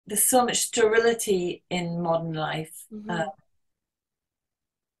there's so much sterility in modern life.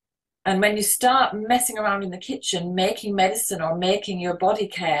 And when you start messing around in the kitchen, making medicine or making your body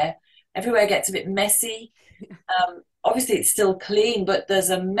care, everywhere gets a bit messy. Obviously, it's still clean, but there's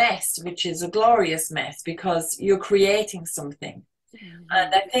a mess, which is a glorious mess because you're creating something.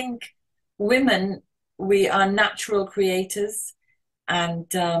 And I think women, we are natural creators. And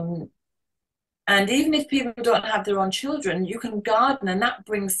even if people don't have their own children, you can garden and that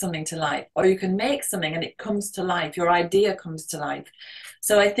brings something to life. Or you can make something and it comes to life. Your idea comes to life.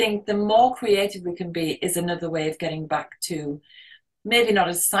 So I think the more creative we can be is another way of getting back to maybe not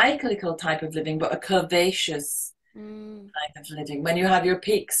a cyclical type of living, but a curvaceous type of living. When you have your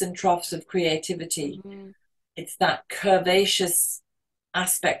peaks and troughs of creativity, it's that curvaceous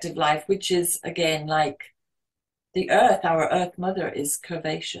aspect of life, which is, again, like the earth, our earth mother is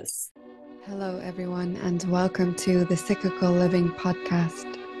curvaceous. Hello, everyone, and welcome to the Cyclical Living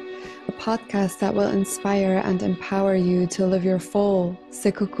podcast, a podcast that will inspire and empower you to live your full,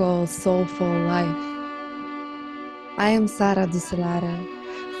 cyclical, soulful life. I am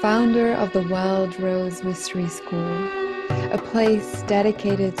Dousselaere, founder of the Avalon Rose Mystery School, a place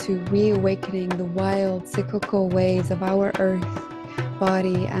dedicated to reawakening the wild, cyclical ways of our earth,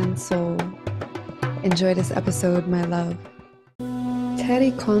 body, and soul. Enjoy this episode, my love.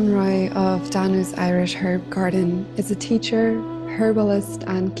 Terri Conroy of Danu's Irish Herb Garden is a teacher, herbalist,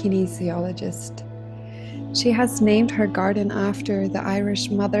 and kinesiologist. She has named her garden after the Irish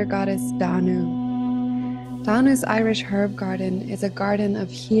mother goddess Danu. Danu's Irish Herb Garden is a garden of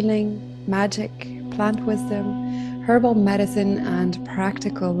healing, magic, plant wisdom, herbal medicine, and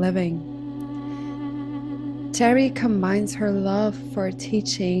practical living. Terri combines her love for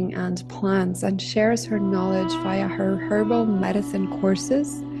teaching and plants and shares her knowledge via her herbal medicine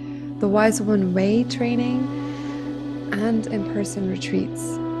courses, the Wise Woman Way training, and in-person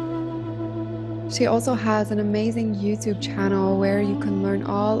retreats. She also has an amazing YouTube channel where you can learn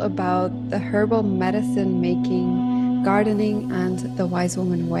all about the herbal medicine making, gardening, and the Wise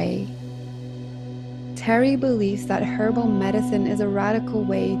Woman Way. Terri believes that herbal medicine is a radical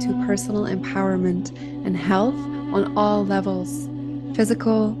way to personal empowerment and health on all levels: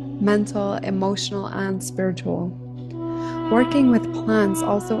 physical, mental, emotional, and spiritual. Working with plants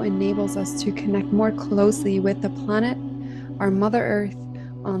also enables us to connect more closely with the planet, our Mother Earth,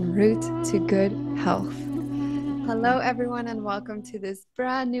 en route to good health. Hello, everyone, and welcome to this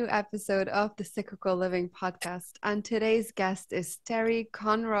brand new episode of the Cyclical Living podcast. And today's guest is Terri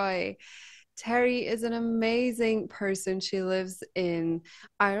Conroy. Terri is an amazing person. She lives in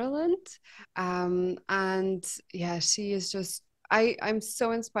Ireland. And yeah, she is just, I'm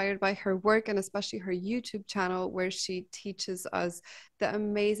so inspired by her work and especially her YouTube channel where she teaches us the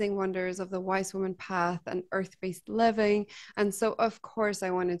amazing wonders of the Wise Woman path and earth-based living. And so, of course,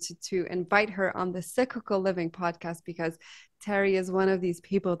 I wanted to invite her on the Cyclical Living podcast because Terri is one of these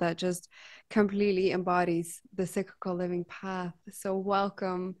people that just completely embodies the cyclical living path. So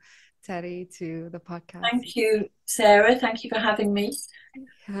welcome, Terri, to the podcast. Thank you, Sarah. Thank you for having me.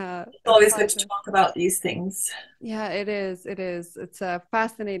 Yeah, it's always good to talk about these things. Yeah, it is. It is. It's a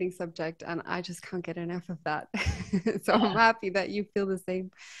fascinating subject, and I just can't get enough of that. So I'm happy that you feel the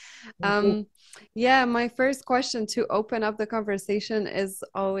same. Yeah, my first question to open up the conversation is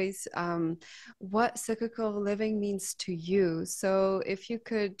always what cyclical living means to you. So if you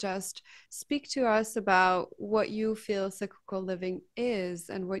could just speak to us about what you feel cyclical living is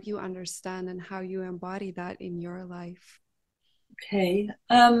and what you understand and how you embody that in your life. Okay.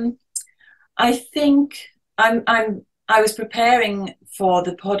 I think I was preparing for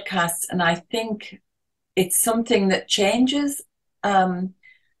the podcast and I think it's something that changes.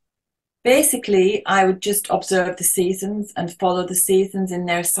 Basically, I would just observe the seasons and follow the seasons in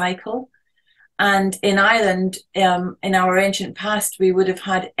their cycle. And in Ireland, in our ancient past, we would have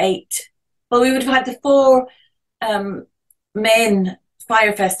had the four main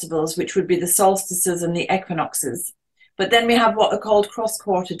fire festivals, which would be the solstices and the equinoxes. But then we have what are called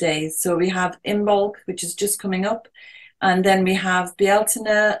cross-quarter days. So we have Imbolc, which is just coming up. And then we have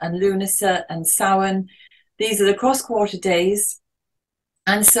Bealtaine and Lunasa and Samhain. These are the cross-quarter days.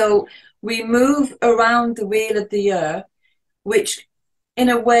 And so we move around the wheel of the year, which in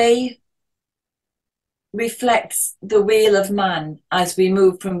a way reflects the wheel of man as we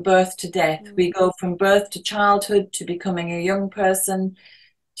move from birth to death. We go from birth to childhood, to becoming a young person,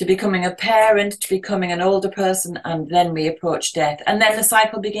 to becoming a parent, to becoming an older person, and then we approach death. And then the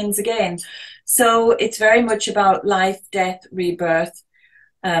cycle begins again. So it's very much about life, death, rebirth.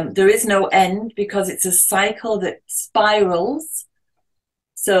 There is no end because it's a cycle that spirals.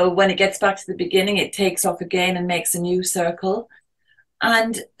 So when it gets back to the beginning, it takes off again and makes a new circle.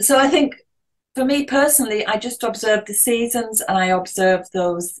 And so I think for me personally, I just observe the seasons and I observe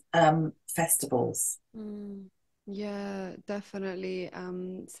those festivals. Mm, yeah, definitely.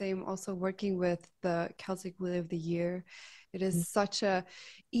 Same also working with the Celtic Wheel of the Year. It is such a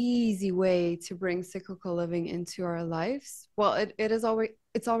easy way to bring cyclical living into our lives. Well, it is already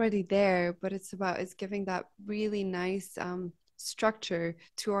it's already there, but it's giving that really nice structure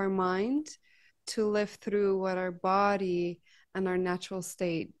to our mind to live through what our body and our natural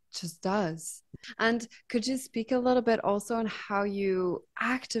state just does. And could you speak a little bit also on how you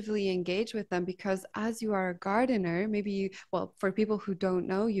actively engage with them? Because as you are a gardener, maybe you, well, for people who don't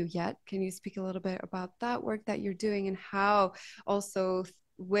know you yet, can you speak a little bit about that work that you're doing and how also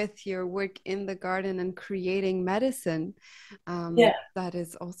with your work in the garden and creating medicine, Yeah. that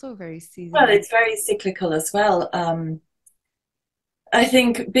is also very Well, seasonal. it's very cyclical as well. I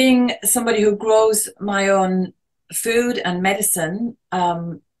think being somebody who grows my own food and medicine,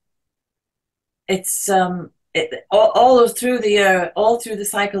 it's all through the year, all through the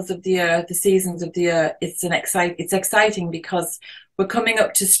cycles of the year, the seasons of the year. It's exciting because we're coming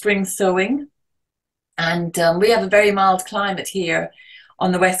up to spring sowing, and we have a very mild climate here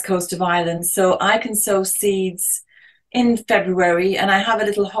on the west coast of Ireland, so I can sow seeds in February, and I have a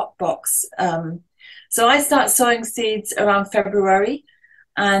little hot box. So I start sowing seeds around February,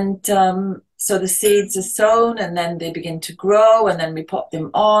 and so the seeds are sown and then they begin to grow and then we pop them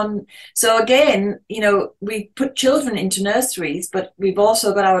on. So again, we put children into nurseries, but we've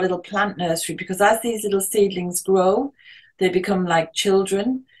also got our little plant nursery because as these little seedlings grow, they become like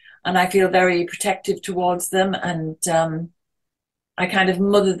children. And I feel very protective towards them. And I kind of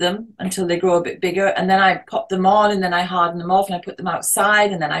mother them until they grow a bit bigger. And then I pop them on and then I harden them off and I put them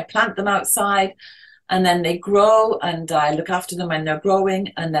outside and then I plant them outside and then they grow and I look after them when they're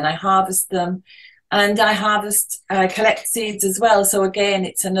growing and then I harvest them and I collect seeds as well. So again,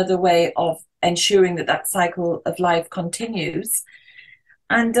 it's another way of ensuring that that cycle of life continues.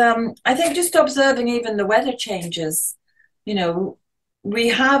 And I think just observing even the weather changes, you know, we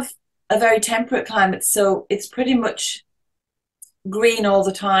have a very temperate climate, so it's pretty much green all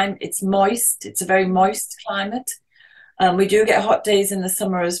the time. It's moist. It's a very moist climate. We do get hot days in the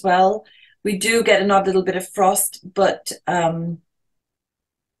summer as well. We do get an odd little bit of frost, but the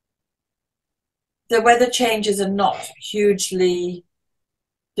weather changes are not hugely,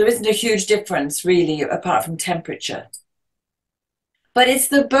 there isn't a huge difference really, apart from temperature. But it's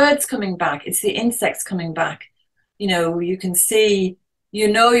the birds coming back, it's the insects coming back. You can see,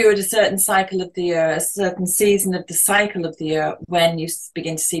 you're at a certain cycle of the year, a certain season of the cycle of the year when you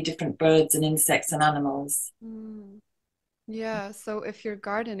begin to see different birds and insects and animals. Mm. Yeah, so if you're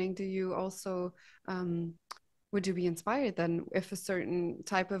gardening, do you also would you be inspired then if a certain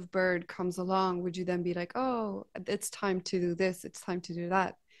type of bird comes along, would you then be like, oh, it's time to do this, it's time to do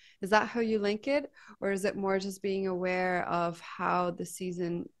that? Is that how you link it? Or is it more just being aware of how the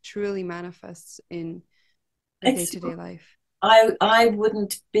season truly manifests in a It's day-to-day life? I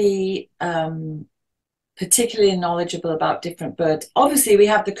wouldn't be particularly knowledgeable about different birds. Obviously, we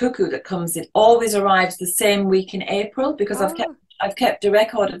have the cuckoo that comes. It always arrives the same week in April because Oh, I've kept a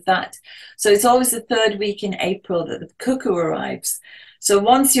record of that. So it's always the third week in April that the cuckoo arrives. So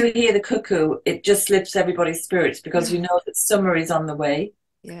once you hear the cuckoo, it just lifts everybody's spirits because you know that summer is on the way.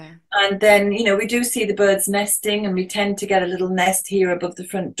 yeah. And then, we do see the birds nesting, and we tend to get a little nest here above the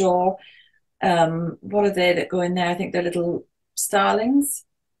front door. What are they that go in there? I think they're little starlings.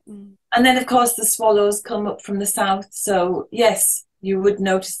 Mm. And then, of course, the swallows come up from the south. So, yes, you would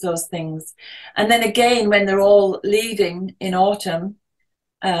notice those things. And then again, when they're all leaving in autumn,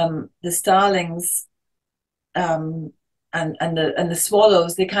 the starlings and the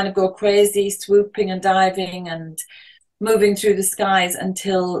swallows, they kind of go crazy, swooping and diving and moving through the skies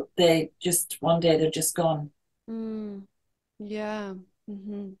until they just one day they're just gone. Mm. Yeah.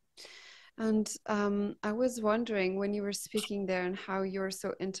 Hmm. And I was wondering when you were speaking there and how you're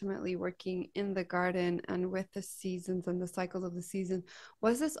so intimately working in the garden and with the seasons and the cycles of the season,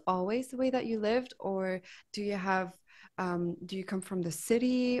 was this always the way that you lived, or do you come from the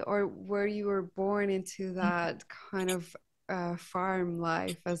city, or were you were born into that kind of farm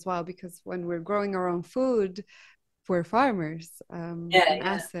life as well? Because when we're growing our own food, we're farmers, Yeah, in yeah,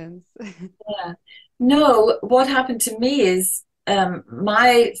 essence. yeah. No, what happened to me is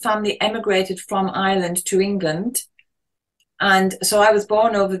my family emigrated from Ireland to England. And so I was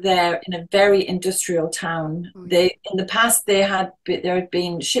born over there in a very industrial town. Oh yeah. In the past there had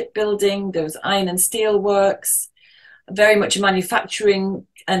been shipbuilding, there was iron and steel works, very much a manufacturing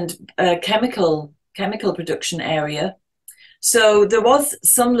and chemical production area. So there was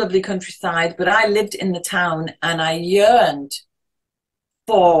some lovely countryside, but I lived in the town and I yearned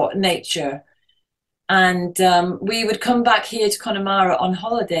for nature. And we would come back here to Connemara on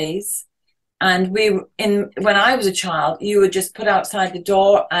holidays. And when I was a child, you would just put outside the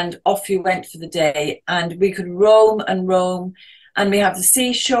door and off you went for the day. And we could roam and roam. And we have the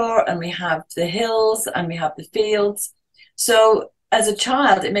seashore and we have the hills and we have the fields. So as a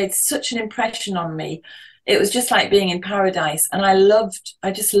child, it made such an impression on me. It was just like being in paradise. And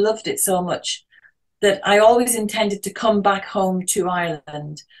I just loved it so much that I always intended to come back home to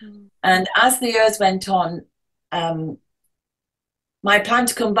Ireland. Mm. And as the years went on, my plan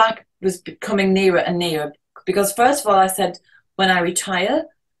to come back was becoming nearer and nearer. Because first of all, I said, when I retire,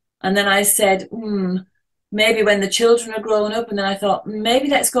 and then I said, maybe when the children are grown up, and then I thought, maybe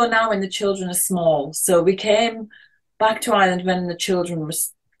let's go now when the children are small. So we came back to Ireland when the children were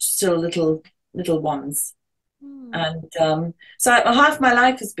still little ones. And so half my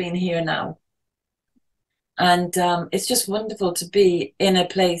life has been here now. And it's just wonderful to be in a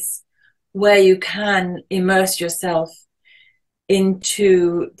place where you can immerse yourself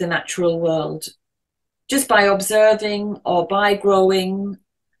into the natural world just by observing or by growing,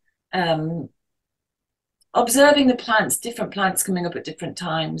 observing the plants, different plants coming up at different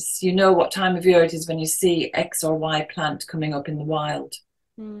times. You know what time of year it is when you see X or Y plant coming up in the wild.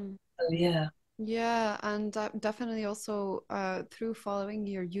 So, yeah. Yeah, and definitely also through following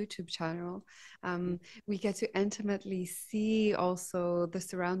your YouTube channel, we get to intimately see also the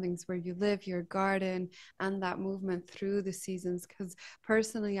surroundings where you live, your garden, and that movement through the seasons. Because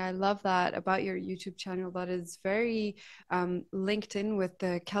personally, I love that about your YouTube channel, that is very linked in with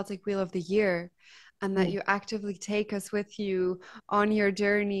the Celtic Wheel of the Year. And that you actively take us with you on your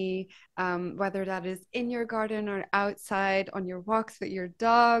journey, whether that is in your garden or outside on your walks with your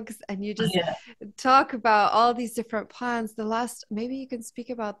dogs, and you just talk about all these different plants. Maybe you can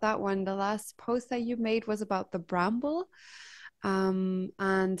speak about that one. The last post that you made was about the bramble,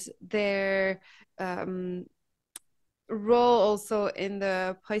 and their role also in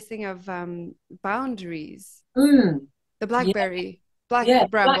the placing of boundaries. The blackberry. Yeah.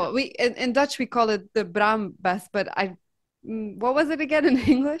 Black bramble. We in Dutch we call it the brambes, but what was it again in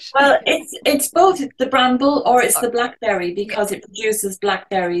English? Well, it's both the bramble or it's the blackberry, because it produces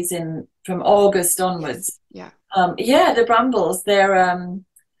blackberries from August onwards. Yeah. The brambles, they're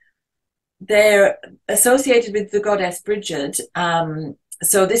associated with the goddess Bridget.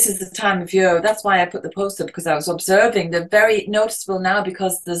 So this is the time of year. That's why I put the post up, because I was observing. They're very noticeable now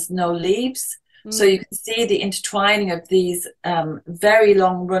because there's no leaves. So you can see the intertwining of these very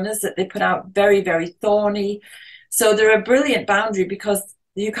long runners that they put out, very, very thorny. So they're a brilliant boundary because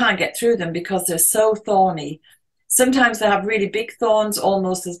you can't get through them because they're so thorny. Sometimes they have really big thorns,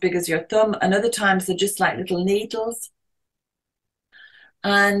 almost as big as your thumb, and other times they're just like little needles.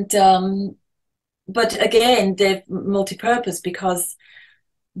 And but again, they're multi-purpose because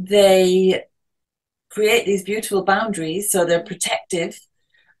they create these beautiful boundaries, so they're protective.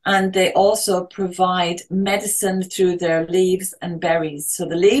 And they also provide medicine through their leaves and berries. So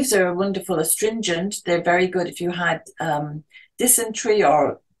the leaves are a wonderful astringent. They're very good if you had dysentery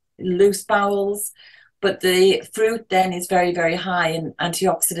or loose bowels. But the fruit then is very, very high in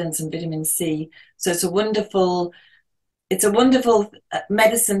antioxidants and vitamin C. So it's a wonderful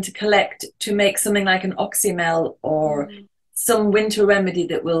medicine to collect to make something like an oxymel or some winter remedy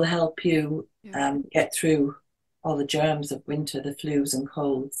that will help you get through all the germs of winter, the flus and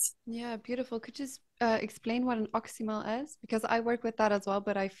colds. Yeah, beautiful. Could you just explain what an oxymel is? Because I work with that as well,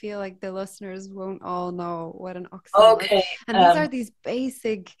 but I feel like the listeners won't all know what an oxymel is. And these are these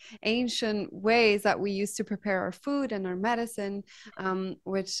basic ancient ways that we use to prepare our food and our medicine,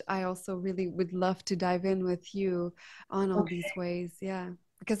 which I also really would love to dive in with you on all these ways. Yeah,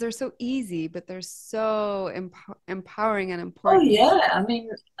 because they're so easy, but they're so empowering and important. Oh, yeah. I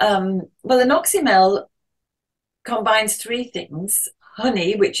mean, well, an oxymel combines three things: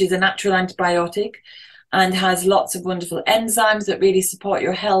 honey, which is a natural antibiotic and has lots of wonderful enzymes that really support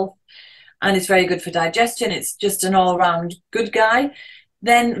your health, and it's very good for digestion. It's just an all-round good guy.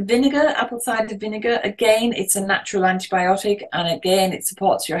 Then vinegar, apple cider vinegar, again, it's a natural antibiotic, and again, it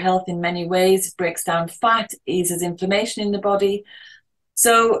supports your health in many ways. It breaks down fat, eases inflammation in the body.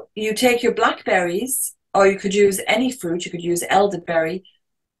 So you take your blackberries, or you could use any fruit. You could use elderberry,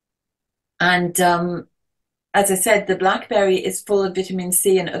 and as I said, the blackberry is full of vitamin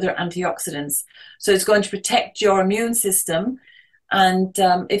C and other antioxidants. So it's going to protect your immune system. And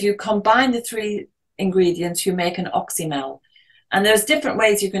if you combine the three ingredients, you make an oxymel. And there's different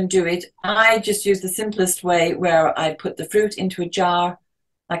ways you can do it. I just use the simplest way, where I put the fruit into a jar,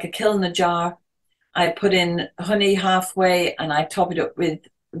 like a kiln jar. I put in honey halfway and I top it up with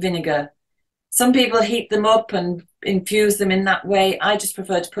vinegar. Some people heat them up and infuse them in that way. I just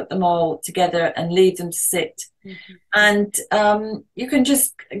prefer to put them all together and leave them to sit. Mm-hmm. And you can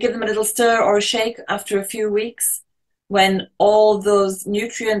just give them a little stir or a shake after a few weeks when all those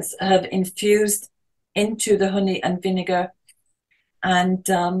nutrients have infused into the honey and vinegar, and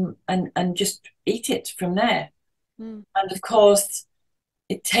just eat it from there. Mm. And of course,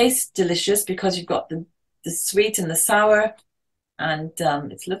 it tastes delicious because you've got the sweet and the sour, and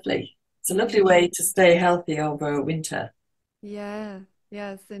it's lovely. It's a lovely way to stay healthy over winter. Yeah,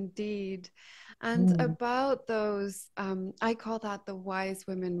 yes, indeed. And Mm. about those, I call that the wise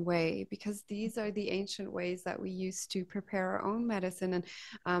women way, because these are the ancient ways that we used to prepare our own medicine.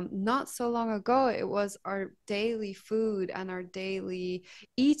 And not so long ago, it was our daily food and our daily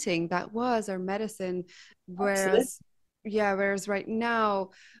eating that was our medicine. Absolutely. Whereas, yeah, whereas right now,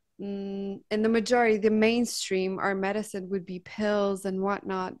 in the majority, the mainstream, our medicine would be pills and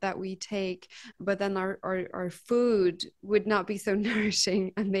whatnot that we take, but then our food would not be so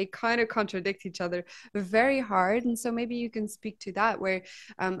nourishing, and they kind of contradict each other very hard. And so maybe you can speak to that, where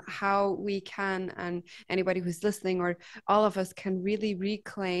how we can, and anybody who's listening or all of us can really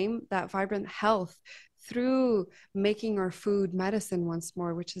reclaim that vibrant health through making our food medicine once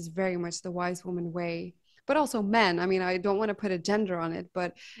more, which is very much the wise woman way. But also men. I mean, I don't want to put a gender on it,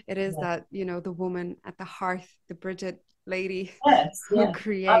 but it is Yeah. that, the woman at the hearth, the Bridget lady Yes, who yeah,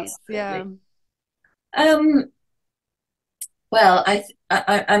 creates. Yeah. absolutely. Um, well,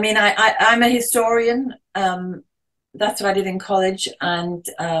 I mean, I'm a historian. That's what I did in college, and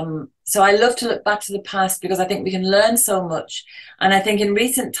so I love to look back to the past because I think we can learn so much. And I think in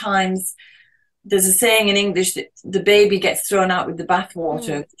recent times, there's a saying in English that the baby gets thrown out with the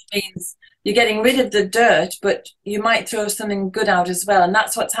bathwater, Mm. which means you're getting rid of the dirt, but you might throw something good out as well. And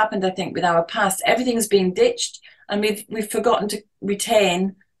that's what's happened, I think, with our past. Everything's been ditched, and we've forgotten to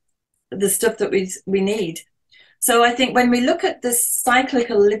retain the stuff that we need. So I think when we look at this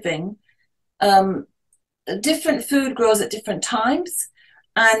cyclical living, um, different food grows at different times,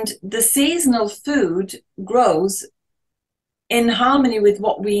 and the seasonal food grows in harmony with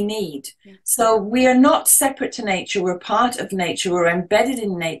what we need. Yeah. So we are not separate to nature, we're part of nature, we're embedded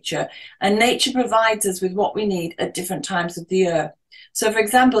in nature, and nature provides us with what we need at different times of the year. So, for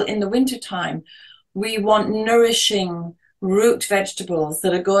example, in the wintertime, we want nourishing root vegetables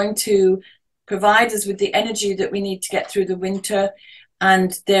that are going to provide us with the energy that we need to get through the winter,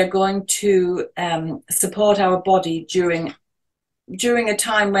 and they're going to support our body during a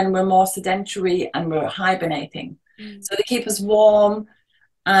time when we're more sedentary and we're hibernating. Mm. So they keep us warm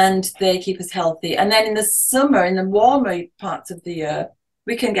and they keep us healthy. And then in the summer, in the warmer parts of the year,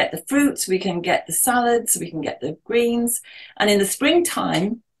 we can get the fruits, we can get the salads, we can get the greens. And in the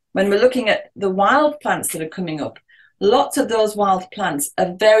springtime, when we're looking at the wild plants that are coming up, lots of those wild plants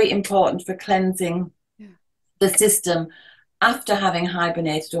are very important for cleansing the system after having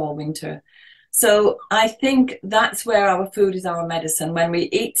hibernated all winter. So I think that's where our food is our medicine. When we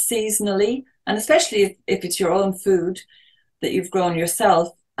eat seasonally, and especially if it's your own food that you've grown yourself,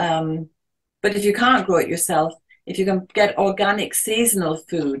 but if you can't grow it yourself, if you can get organic seasonal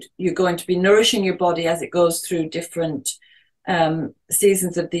food, you're going to be nourishing your body as it goes through different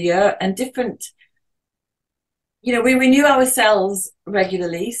seasons of the year and different. We renew our cells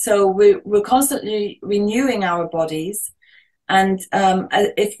regularly, so we're constantly renewing our bodies. And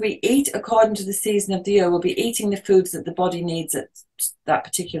if we eat according to the season of the year, we'll be eating the foods that the body needs at that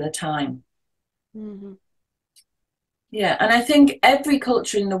particular time. Mm-hmm. Yeah, and I think every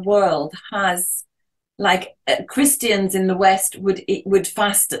culture in the world has, like Christians in the West would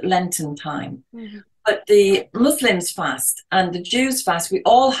fast at Lenten time, Mm-hmm. but the Muslims fast and the Jews fast. We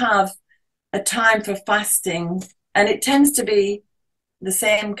all have a time for fasting, and it tends to be the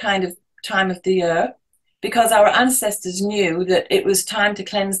same kind of time of the year because our ancestors knew that it was time to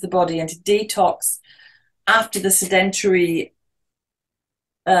cleanse the body and to detox after the sedentary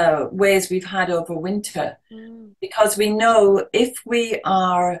ways we've had over winter. Mm. Because we know if we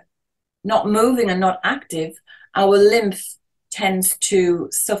are not moving and not active, our lymph tends to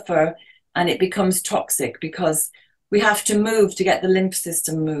suffer and it becomes toxic because we have to move to get the lymph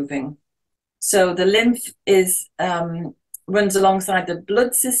system moving. So the lymph runs alongside the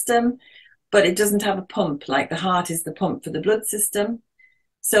blood system, but it doesn't have a pump, like the heart is the pump for the blood system.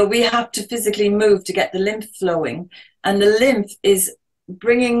 So we have to physically move to get the lymph flowing. And the lymph is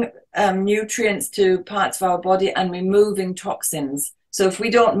bringing nutrients to parts of our body and removing toxins. So if we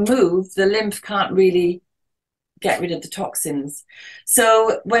don't move, the lymph can't really get rid of the toxins.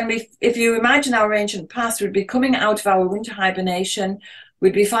 So if you imagine our ancient past, we'd be coming out of our winter hibernation,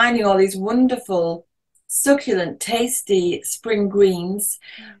 we'd be finding all these wonderful succulent, tasty spring greens,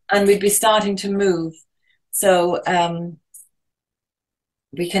 and we'd be starting to move. So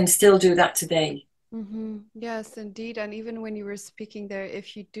we can still do that today. Yes, indeed. And even when you were speaking there,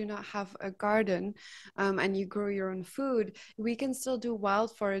 if you do not have a garden and you grow your own food, we can still do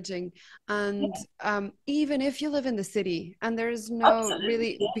wild foraging. And even if you live in the city and there's no Absolutely.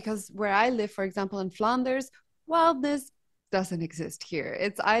 really, because where I live, for example, in Flanders, wildness doesn't exist here.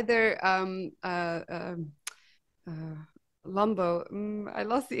 It's either uh, Lumbo. I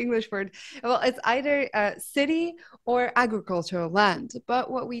lost the English word. Well, it's either city or agricultural land.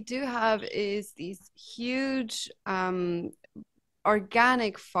 But what we do have is these huge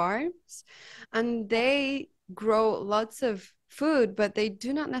organic farms, and they grow lots of food, but they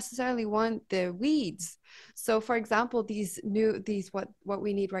do not necessarily want the weeds. So for example, these what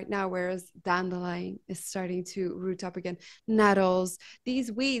we need right now, whereas dandelion is starting to root up again, nettles,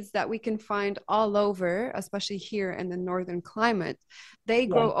 these weeds that we can find all over, especially here in the northern climate, they Yeah.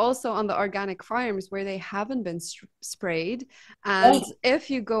 grow also on the organic farms where they haven't been sprayed. And Oh, if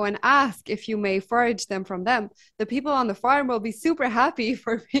you go and ask if you may forage them from them, the people on the farm will be super happy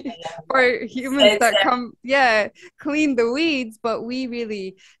for me, for humans it's, that come, yeah, clean the weeds, but we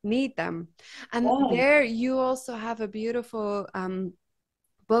really need them. And oh, there you also have a beautiful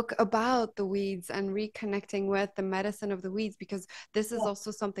book about the weeds and reconnecting with the medicine of the weeds, because this is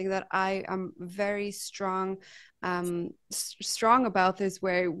also something that I am very strong about this,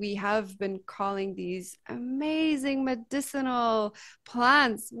 where we have been calling these amazing medicinal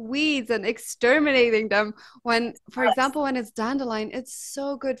plants weeds and exterminating them, when, for example, when it's dandelion, it's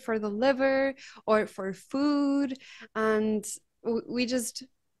so good for the liver or for food, and we just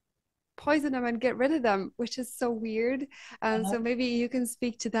poison them and get rid of them, which is so weird. So maybe you can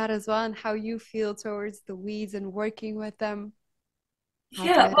speak to that as well, and how you feel towards the weeds and working with them as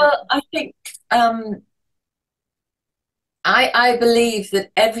yeah. Well, I think I believe that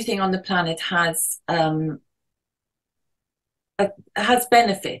everything on the planet has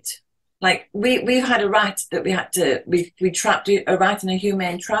benefit. Like we've had a rat that we trapped a rat in a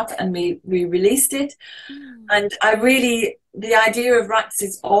humane trap, and we released it. And I really, the idea of rats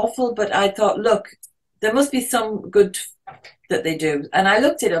is awful, but I thought, look, there must be some good that they do. And I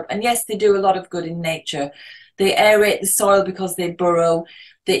looked it up, and yes, they do a lot of good in nature. They aerate the soil because they burrow,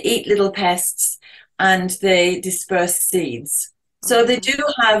 they eat little pests, and they disperse seeds. So they do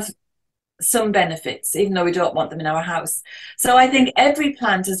have some benefits, even though we don't want them in our house. So I think every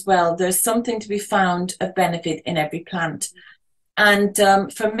plant as well, there's something to be found of benefit in every plant. And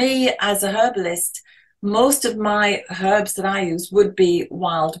for me, as a herbalist, most of my herbs that I use would be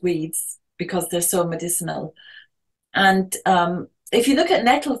wild weeds because they're so medicinal. And if you look at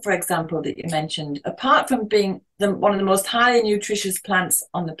nettle, for example, that you mentioned, apart from being one of the most highly nutritious plants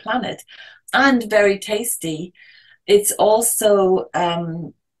on the planet and very tasty, it's also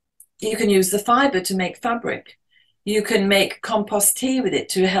you can use the fiber to make fabric. You can make compost tea with it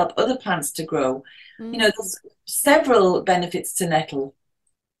to help other plants to grow. You know, there's several benefits to nettle.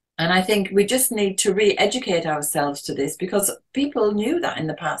 And I think we just need to re-educate ourselves to this, because people knew that in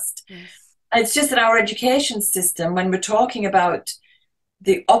the past. Yes. It's just that our education system, when we're talking about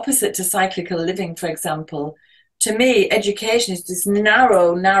the opposite to cyclical living, for example, to me, education is this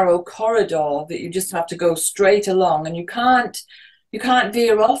narrow, narrow corridor that you just have to go straight along, and you can't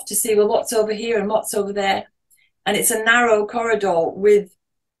veer off to see, well, what's over here and what's over there. And it's a narrow corridor with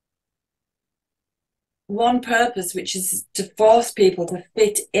one purpose, which is to force people to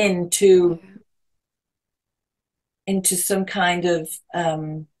fit into some kind of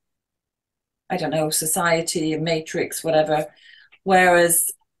I don't know, society, a matrix, whatever.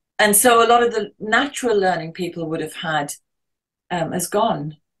 Whereas, and so a lot of the natural learning people would have had has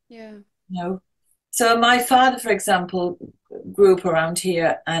gone. Yeah. You know, so my father, for example, grew up around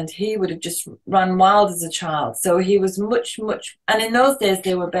here, and he would have just run wild as a child. So he was much, and in those days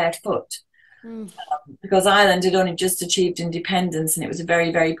they were barefoot because Ireland had only just achieved independence, and it was a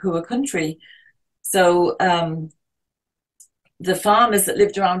very, very poor country. So the farmers that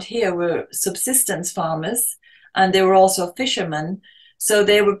lived around here were subsistence farmers, and they were also fishermen. So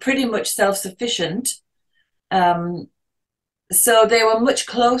they were pretty much self-sufficient. So they were much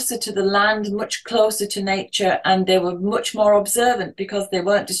closer to the land, much closer to nature, and they were much more observant because they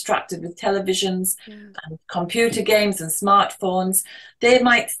weren't distracted with televisions and computer games and smartphones.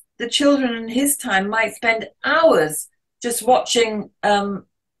 The children in his time might spend hours just watching a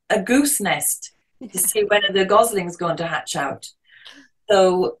goose nest to see when the gosling's going to hatch out.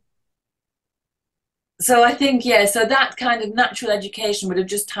 So I think, yeah, so that kind of natural education would have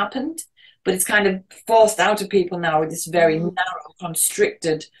just happened, but it's kind of forced out of people now with this very narrow,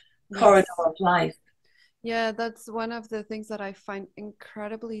 constricted corridor of life. Yeah, that's one of the things that I find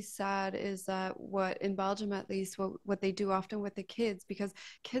incredibly sad is that what in Belgium at least what they do often with the kids, because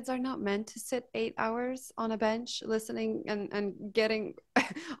kids are not meant to sit 8 hours on a bench listening and getting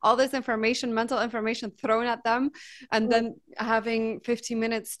all this information, mental information thrown at them, and then having 50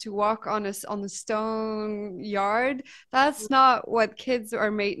 minutes to walk on a stone yard. That's not what kids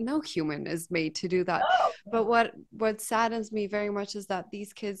are made. No human is made to do that. Oh, But what saddens me very much is that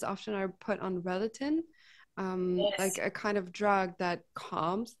these kids often are put on Relatin, like yes. a kind of drug that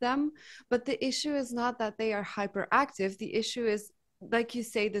calms them. But the issue is not that they are hyperactive. The issue is, like you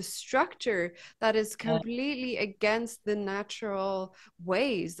say, the structure that is Yeah, completely against the natural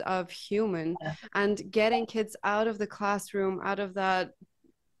ways of human, yeah. and getting kids out of the classroom, out of that,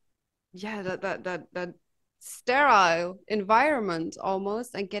 yeah, that sterile environment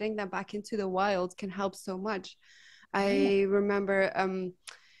almost, and getting them back into the wild can help so much. Yeah. I remember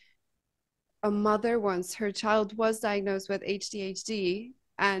a mother once, her child was diagnosed with ADHD,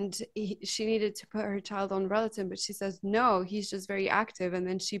 and she needed to put her child on Relatin, but she says no, he's just very active, and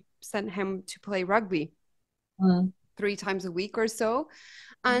then she sent him to play rugby Mm. 3 times a week or so,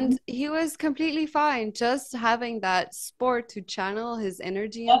 Mhm. and he was completely fine. Just having that sport to channel his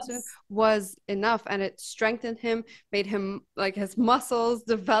energy into Yes. was enough, and it strengthened him, made him like his muscles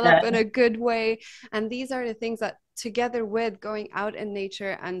develop Yeah. in a good way. And these are the things that, together with going out in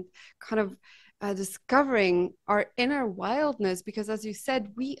nature and kind of discovering our inner wildness, because as you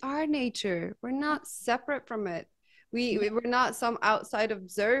said, we are nature, we're not separate from it. We're not some outside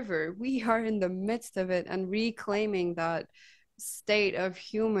observer. We are in the midst of it, and reclaiming that state of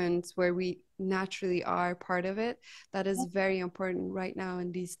humans where we naturally are part of it, that is very important right now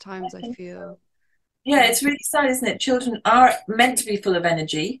in these times, I feel. Yeah, Yeah. it's really sad, isn't it? Children are meant to be full of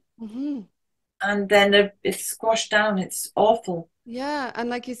energy, Hmm. and then it's squashed down. It's awful. Yeah, and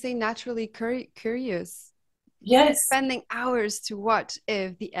like you say, naturally curious, Yes. spending hours to watch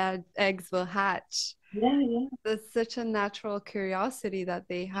if the eggs will hatch. Yeah, yeah. That's such a natural curiosity that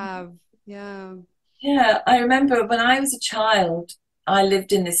they have. Yeah. Yeah, I remember when I was a child, I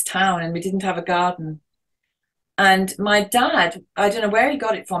lived in this town and we didn't have a garden. And my dad, I don't know where he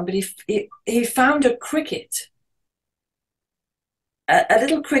got it from, but he found a cricket, a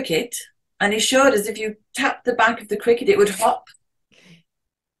little cricket, and he showed us if you tapped the back of the cricket, it would hop.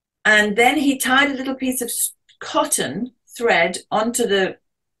 And then he tied a little piece of cotton thread onto the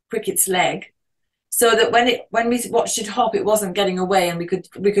cricket's leg, so that when we watched it hop, it wasn't getting away, and we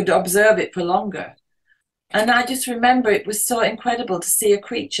could observe it for longer. And I just remember it was so incredible to see a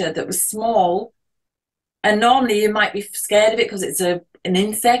creature that was small. And normally you might be scared of it because it's an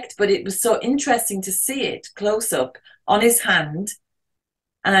insect, but it was so interesting to see it close up on his hand.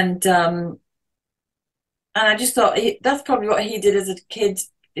 And I just thought that's probably what he did as a kid.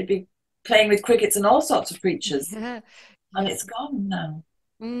 He'd be playing with crickets and all sorts of creatures. Yeah. And Yeah. it's gone now.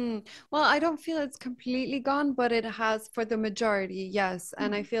 Well, I don't feel it's completely gone, but it has for the majority, yes.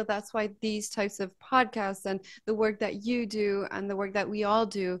 And I feel that's why these types of podcasts and the work that you do and the work that we all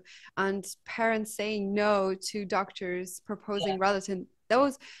do, and parents saying no to doctors Yeah. proposing Relatin,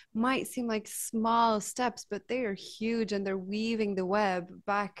 those might seem like small steps, but they are huge, and they're weaving the web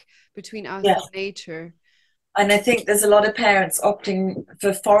back between us Yeah. and nature. And I think there's a lot of parents opting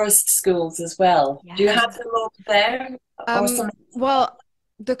for forest schools as well. Do you Yeah. have them over there or something? Well,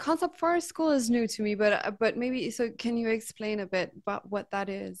 the concept forest school is new to me, but maybe so can you explain a bit about what that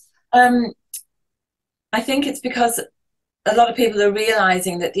is? Um, I think it's because a lot of people are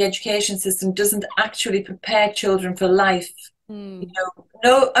realizing that the education system doesn't actually prepare children for life. You Hmm. know,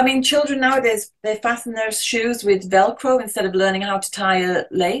 no, I mean, children nowadays, they fasten their shoes with Velcro instead of learning how to tie a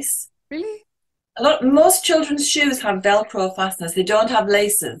lace. Really? Most children's shoes have Velcro fasteners. They don't have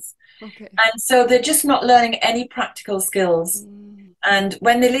laces. Okay. And so they're just not learning any practical skills. Mm. And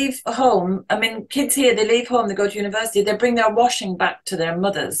when they leave home, I mean, kids here, they leave home, they go to university, they bring their washing back to their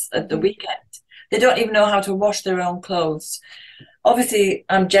mothers at the Mhm. weekend. They don't even know how to wash their own clothes. Obviously,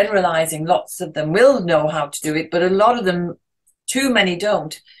 I'm generalizing, lots of them will know how to do it, but a lot of them, too many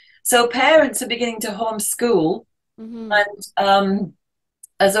don't. So parents are beginning to homeschool, Mhm. and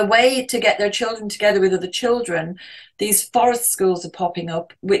as a way to get their children together with other children, these forest schools are popping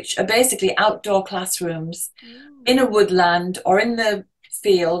up, which are basically outdoor classrooms in Mm. a woodland or in the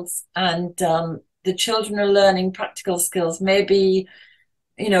fields, and the children are learning practical skills, maybe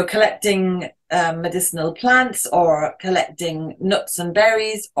collecting medicinal plants or collecting nuts and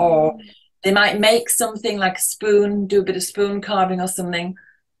berries, or Mm. they might make something like a spoon, do a bit of spoon carving or something,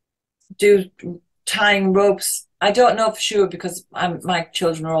 do tying ropes. I don't know for sure because my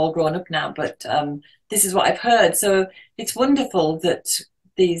children are all grown up now, but this is what I've heard. So it's wonderful that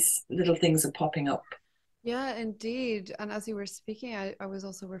these little things are popping up. Yeah, indeed. And as you were speaking, I was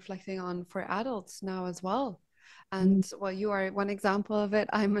also reflecting on for adults now as well. Mm. And well, you are one example of it.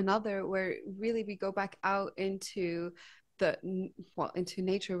 I'm another, where really we go back out into into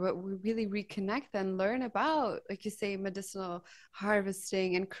nature, but we really reconnect and learn about, like you say, medicinal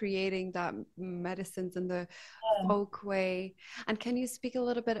harvesting and creating that medicines in the Yeah. folk way. And can you speak a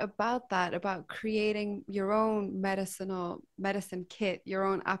little bit about that, about creating your own medicine kit, your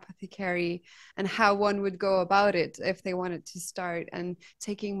own apothecary, and how one would go about it if they wanted to start and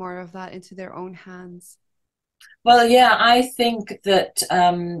taking more of that into their own hands? Well, yeah, I think that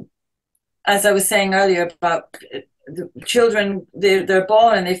as I was saying earlier about the children, they're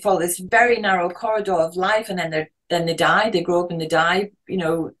born and they follow this very narrow corridor of life, and then they die. They grow up and they die,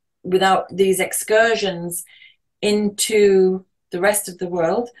 without these excursions into the rest of the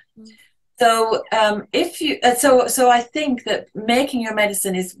world. Mm. So if you so I think that making your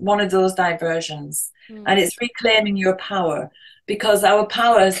medicine is one of those diversions, and Mm. it's reclaiming your power, because our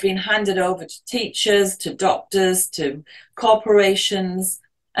power has been handed over to teachers, to doctors, to corporations,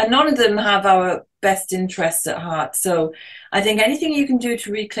 and none of them have our best interests at heart. So I think anything you can do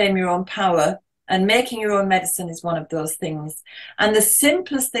to reclaim your own power, and making your own medicine is one of those things. And the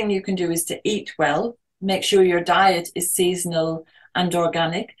simplest thing you can do is to eat well, make sure your diet is seasonal and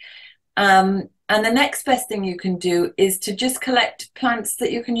organic. And the next best thing you can do is to just collect plants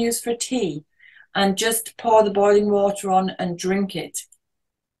that you can use for tea, and just pour the boiling water on and drink it.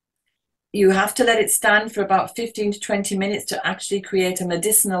 You have to let it stand for about 15 to 20 minutes to actually create a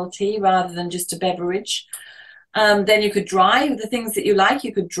medicinal tea rather than just a beverage. Then you could dry the things that you like,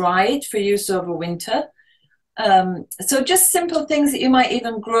 you could dry it for use over winter. So just simple things that you might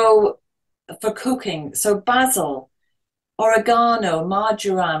even grow for cooking. So basil, oregano,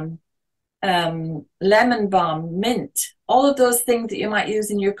 marjoram, lemon balm, mint, all of those things that you might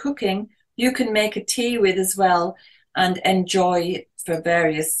use in your cooking, you can make a tea with as well and enjoy for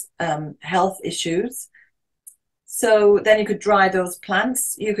various health issues. So then you could dry those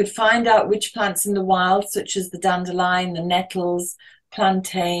plants. You could find out which plants in the wild, such as the dandelion, the nettles,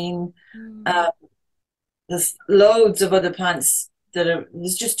 plantain. Mm. Uh, there's loads of other plants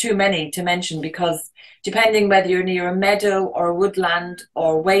there's just too many to mention, because depending whether you're near a meadow or a woodland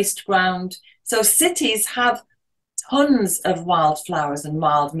or waste ground. So cities have tons of wildflowers and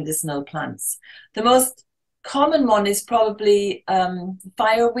wild medicinal plants. The most common one is probably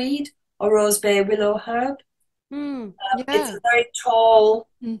fireweed or rosebay willow herb. Mm. It's Yeah. a very tall,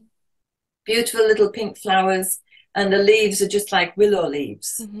 Mm. beautiful little pink flowers, and the leaves are just like willow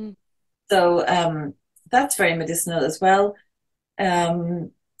leaves. Hmm. So that's very medicinal as well.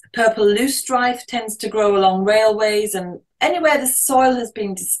 Um, Purple loosestrife tends to grow along railways and anywhere the soil has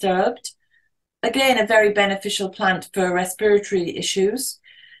been disturbed. Again, a very beneficial plant for respiratory issues.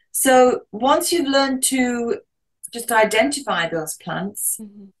 So once you've learned to just identify those plants,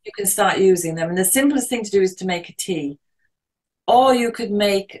 Hmm. you can start using them. And the simplest thing to do is to make a tea, or you could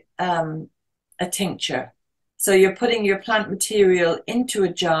make a tincture. So you're putting your plant material into a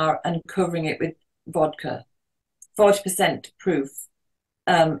jar and covering it with vodka. 40% proof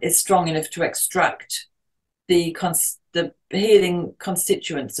is strong enough to extract the healing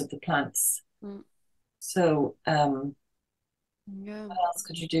constituents of the plants. Mm. So Yeah. what else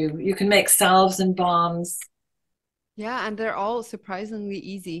could you do? You can make salves and balms. Yeah, and they're all surprisingly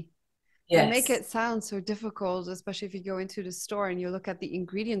easy. They make Yes. it sound so difficult, especially if you go into the store and you look at the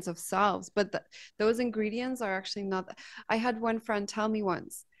ingredients of salves. But those ingredients are actually not. I had one friend tell me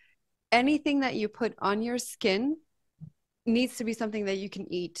once, anything that you put on your skin needs to be something that you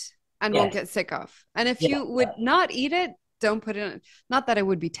can eat and won't Yes. get sick of. And if Yeah. you would not eat it, don't put it in. Not that it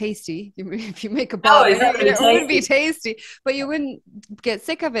would be tasty. If you make a No, bomb it's and not you eat going it, to it would be taste. tasty, but you wouldn't get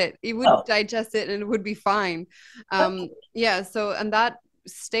sick of it. You would Oh, digest it and it would be fine. okay. Yeah. So, and that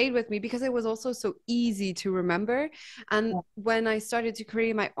stayed with me because it was also so easy to remember. And when I started to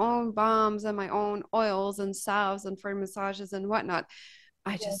create my own balms and my own oils and salves and for massages and whatnot,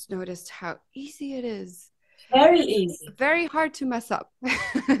 I Yeah. just noticed how easy it is. Very easy. Very hard to mess up. Oh,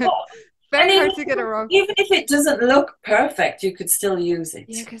 and Very hard to get it wrong. even if it doesn't look perfect, you could still use it.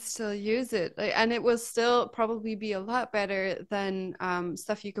 You could still use it. And it will still probably be a lot better than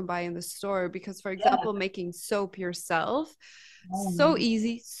stuff you can buy in the store. Because, for Yeah. example, making soap yourself, Oh, so no.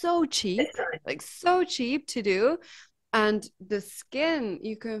 easy, so cheap, like so cheap to do. And the skin,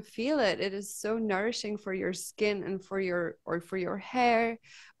 you can feel it. It is so nourishing for your skin and for your hair.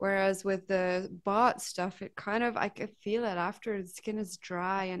 Whereas with the bought stuff, it kind of, I could feel it after the skin is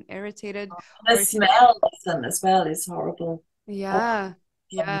dry and irritated. The Or if you, smell of them as well is horrible. Or yeah,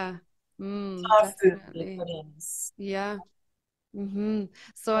 some yeah, tofu they definitely. put in. Yeah.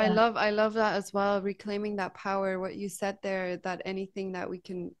 So Yeah. I love that as well, reclaiming that power, what you said there, that anything that we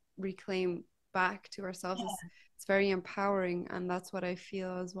can reclaim back to ourselves is it's very empowering. And that's what I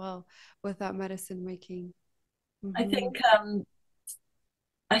feel as well with that medicine making. I Mm-hmm. think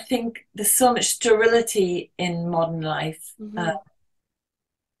I think there's so much sterility in modern life. Mm-hmm.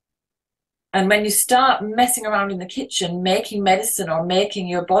 And when you start messing around in the kitchen, making medicine or making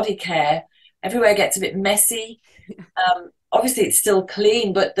your body care, everywhere gets a bit messy. Obviously, it's still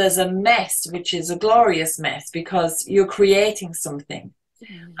clean, but there's a mess, which is a glorious mess because you're creating something.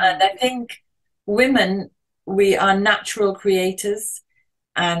 Mm-hmm. And I think women, we are natural creators,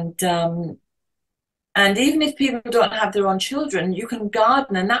 and and even if people don't have their own children, you can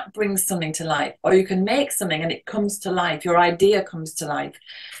garden and that brings something to life, or you can make something and it comes to life. Your idea comes to life.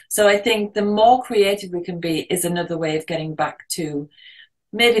 So I think the more creative we can be is another way of getting back to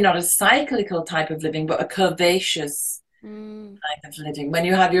maybe not a cyclical type of living, but a curvaceous kind of living. When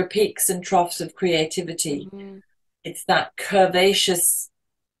you have your peaks and troughs of creativity, Mm-hmm. it's that curvaceous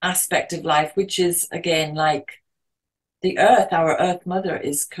aspect of life, which is again like the earth, our earth mother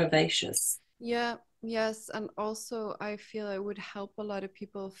is curvaceous. Yeah, yes. And also, I feel it would help a lot of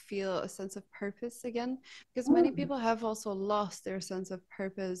people feel a sense of purpose again, because many Mm. people have also lost their sense of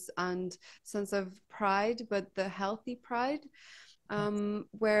purpose and sense of pride, but the healthy pride.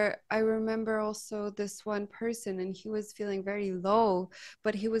 Where I remember also this one person, and he was feeling very low,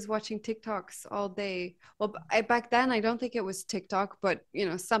 but he was watching TikToks all day. Well, back then I don't think it was TikTok, but you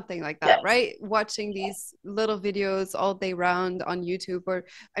know, something like that, Yes. right? Watching these little videos all day round on YouTube, or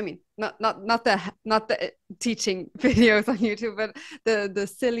I mean, not the teaching videos on YouTube, but the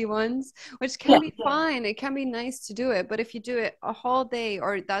silly ones, which Yeah. can be fine. It can be nice to do it, but if you do it a whole day,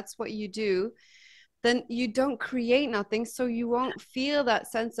 or that's what you do, then you don't create nothing. So you won't feel that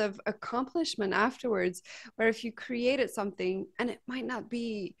sense of accomplishment afterwards. Where if you created something and it might not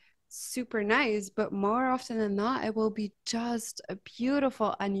be super nice, but more often than not, it will be just a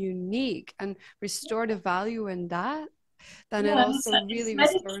beautiful and unique and restore the value in that, then it Yeah, also it's really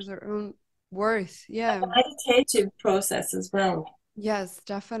restores our own worth. Yeah. a meditative process as well. Yes,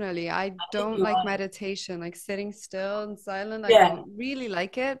 definitely. I I think don't you like are. meditation, like sitting still and silent. I Yeah, don't really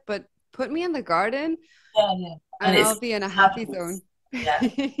like it, but put me in the garden yeah. And and it's I'll be in a happy happiness. zone. Yeah.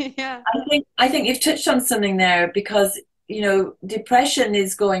 Yeah. I think you've touched on something there because depression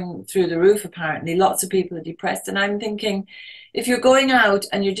is going through the roof apparently. Lots of people are depressed. And I'm thinking if you're going out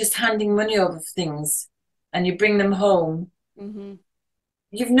and you're just handing money over things and you bring them home, Hmm.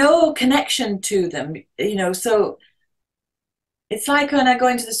 you've no connection to them, so it's like when I go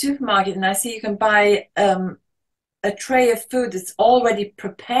into the supermarket and I see you can buy a tray of food that's already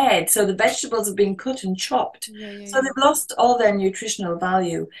prepared. So the vegetables have been cut and chopped. Yeah, yeah, So yeah. they've lost all their nutritional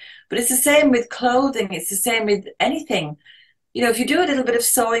value. But it's the same with clothing, it's the same with anything. If you do a little bit of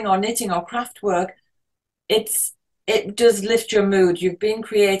sewing or knitting or craft work, it does lift your mood. You've been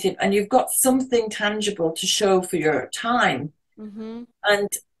creative and you've got something tangible to show for your time. Hmm. And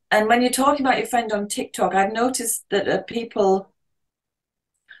and when you're talking about your friend on TikTok, I've noticed that people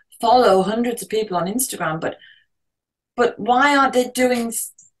follow hundreds of people on Instagram, but why aren't they doing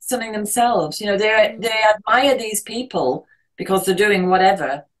something themselves? They Mm. admire these people because they're doing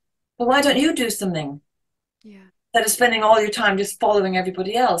whatever. But why don't you do something Yeah. instead of spending all your time just following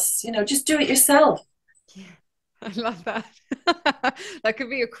everybody else? Just do it yourself. Yeah. I love that. That could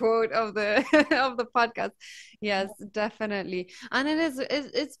be a quote of the of the podcast. Yes, definitely. And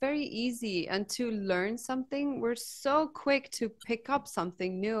it's very easy, and to learn something, we're so quick to pick up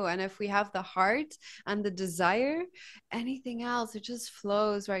something new. And if we have the heart and the desire, anything else, it just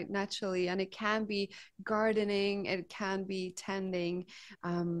flows right naturally. And it can be gardening, it can be tending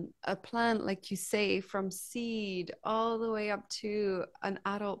a plant, like you say, from seed all the way up to an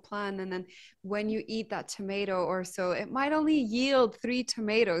adult plant. And then when you eat that tomato or so, it might only yield 3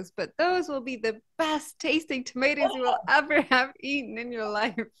 tomatoes, but those will be the best tasting tomatoes you will ever have eaten in your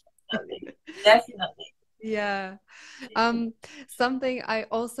life. Definitely. Definitely. Yeah. Um, Something I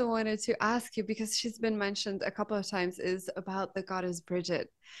also wanted to ask you, because she's been mentioned a couple of times, is about the goddess Bridget.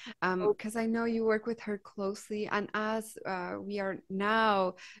 Because I know you work with her closely, and as we are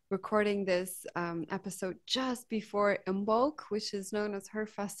now recording this episode just before Imbolc, which is known as her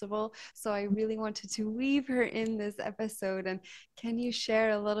festival, so I really wanted to weave her in this episode. And can you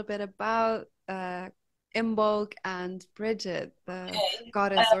share a little bit about Imbolc and Bridget, the Okay.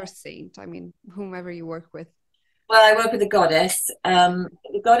 goddess or saint? I mean, whomever you work with. Well, I work with a goddess.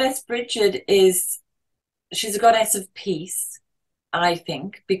 The goddess Bridget she's a goddess of peace, I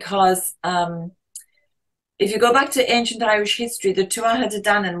think, because if you go back to ancient Irish history, the Tuatha De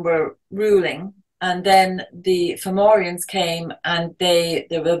Danann were ruling, and then the Fomorians came, and there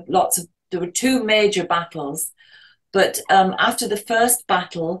were two major battles. But after the first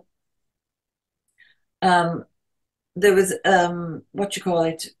battle, um, there was what you call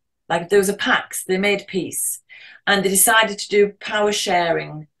it, like there was a pact. They made peace, and they decided to do power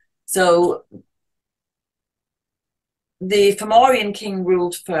sharing. So the Fomorian king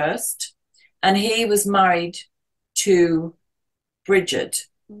ruled first, and he was married to Bridget.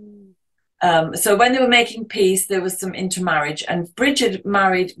 So when they were making peace, there was some intermarriage, and Bridget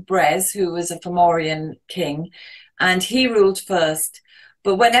married Brez, who was a Fomorian king, and he ruled first.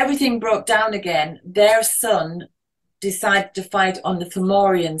 But when everything broke down again, their son decided to fight on the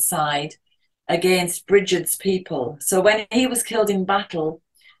Fomorian side against Bridget's people. So when he was killed in battle,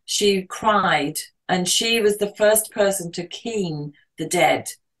 she cried, and she was the first person to keen the dead.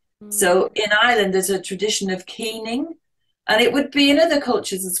 So in Ireland, there's a tradition of keening, and it would be in other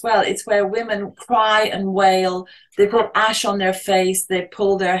cultures as well. It's where women cry and wail. They put ash on their face. They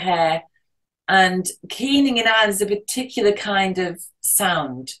pull their hair. And keening in Ireland is a particular kind of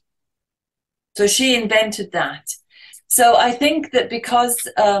sound. So she invented that. So I think that because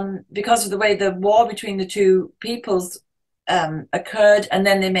of the way the war between the two peoples occurred, and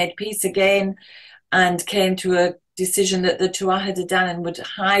then they made peace again and came to a decision that the Tuatha De Danann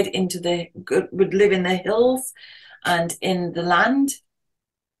would live in the hills and in the land.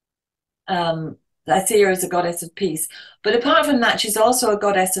 I see her as a goddess of peace. But apart from that, she's also a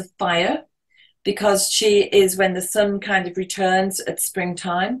goddess of fire, because she is when the sun kind of returns at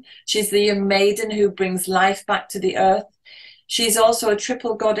springtime. She's the young maiden who brings life back to the earth. She's also a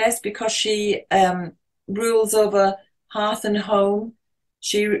triple goddess because she rules over hearth and home.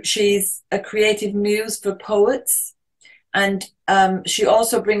 She's a creative muse for poets. And she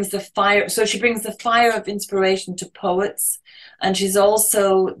also brings the fire. So she brings the fire of inspiration to poets. And she's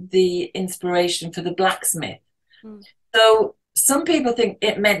also the inspiration for the blacksmith. So some people think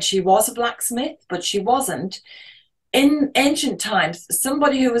it meant she was a blacksmith, but she wasn't. In ancient times,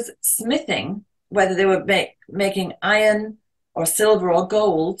 somebody who was smithing, whether they were making iron or silver or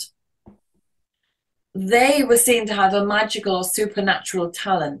gold, they were seen to have a magical or supernatural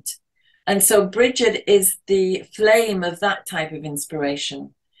talent. And so Bridget is the flame of that type of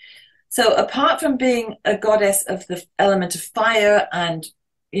inspiration. So apart from being a goddess of the element of fire, and,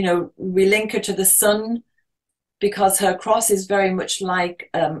 you know, we link her to the sun because her cross is very much like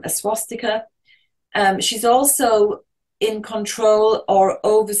a swastika, she's also in control or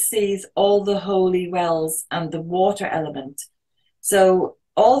oversees all the holy wells and the water element. So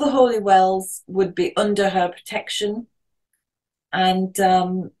all the holy wells would be under her protection. And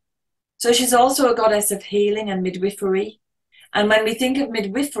so she's also a goddess of healing and midwifery. And when we think of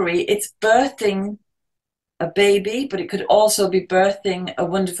midwifery, it's birthing a baby, but it could also be birthing a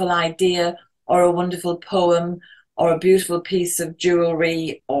wonderful idea or a wonderful poem or a beautiful piece of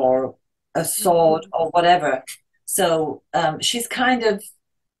jewelry or a sword or whatever. So she's kind of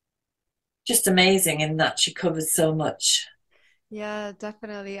just amazing in that she covers so much. Yeah,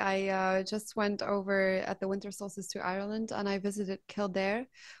 definitely. I just went over at the winter solstice to Ireland, and I visited Kildare,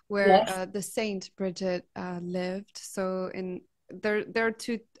 where Yes. the Saint Bridget lived. So there are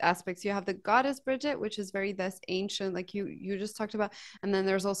two aspects. You have the goddess Bridget, which is very this ancient, like you just talked about, and then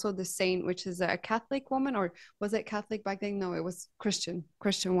there's also the saint, which is a Catholic woman, or was it Catholic back then? No, it was Christian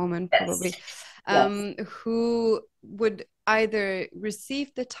woman, probably, Yes. who would either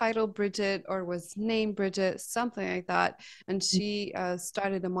receive the title Bridget or was named Bridget, something like that. And she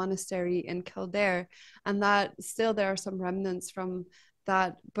started a monastery in Kildare, and that still there are some remnants from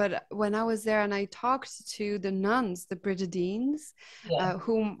that. But when I was there and I talked to the nuns, the Brigidines, Yeah.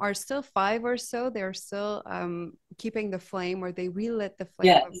 whom are still five or so, they're still keeping the flame, or they relit the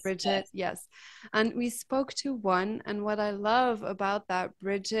flame of Yes. Bridget. Yes. And we spoke to one, and what I love about that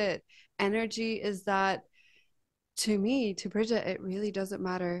Bridget energy is that, to me, to Bridget, it really doesn't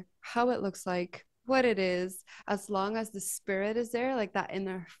matter how it looks like, what it is, as long as the spirit is there, like that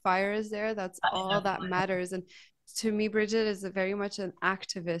inner fire is there, that's all that matters. And to me, Bridget is very much an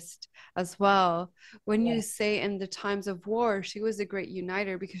activist as well. When you Yeah. say in the times of war, she was a great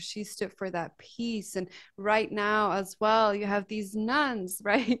uniter because she stood for that peace. And right now as well, you have these nuns,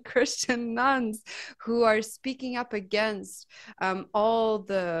 right? Christian nuns who are speaking up against all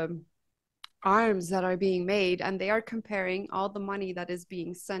the arms that are being made, and they are comparing all the money that is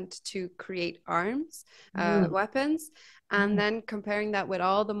being sent to create arms, Mm. weapons, and Mm. then comparing that with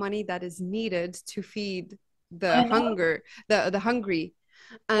all the money that is needed to feed the I know. hunger, the hungry.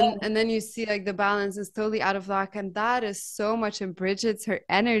 And then you see like the balance is totally out of whack, and that is so much in Bridget's, her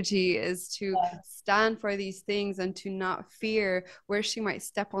energy is to stand for these things and to not fear where she might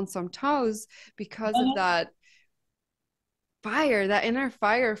step on some toes because of that fire, that inner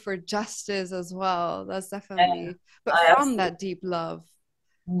fire for justice as well. That's definitely, but I from absolutely. that deep love.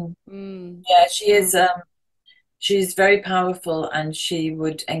 Yeah, she is. She's very powerful, and she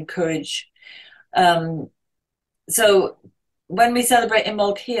would encourage. Um, so when we celebrate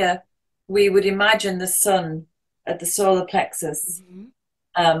Imbolc here, we would imagine the sun at the solar plexus,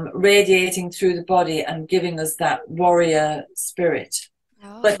 radiating through the body and giving us that warrior spirit.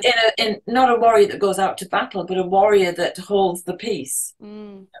 Oh. But in not a warrior that goes out to battle, but a warrior that holds the peace.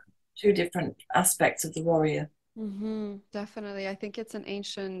 Two different aspects of the warrior. Definitely. I think it's an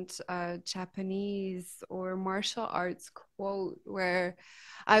ancient Japanese or martial arts quote where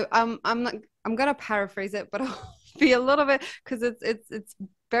I'm not, I'm gonna paraphrase it, but I'll be a little bit because it's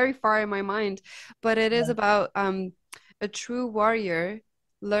very far in my mind. But it is about a true warrior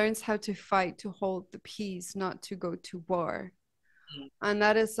learns how to fight to hold the peace, not to go to war. And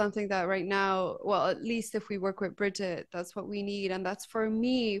that is something that right now, well, at least if we work with Bridget, that's what we need. And that's for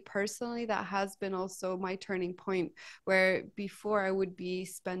me personally, that has been also my turning point, where before I would be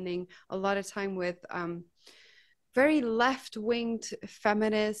spending a lot of time with very left-winged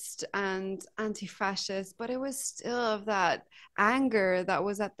feminist and anti-fascist, but it was still of that anger that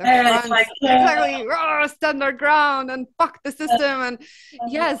was at the front. Like, exactly. Stand our ground and fuck the system. And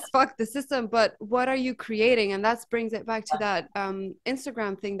yes, fuck the system. But what are you creating? And that brings it back to that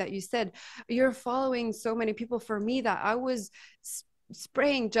Instagram thing that you said. You're following so many people. For me, that I was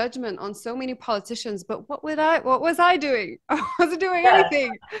spraying judgment on so many politicians, but what was I doing? I wasn't doing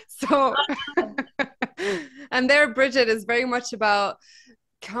anything. So and there Bridget is very much about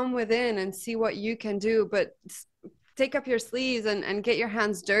come within and see what you can do, but take up your sleeves and get your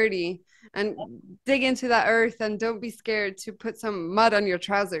hands dirty and dig into that earth, and don't be scared to put some mud on your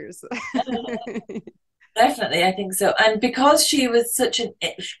trousers. Definitely, I think so. And because she was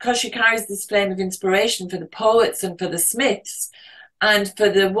because she carries this flame of inspiration for the poets and for the smiths and for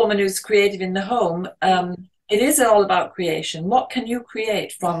the woman who's creative in the home, it is all about creation. What can you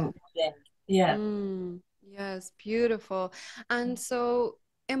create from within? Yeah. Yes, beautiful. And so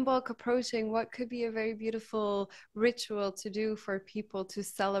Imbolc approaching, what could be a very beautiful ritual to do for people to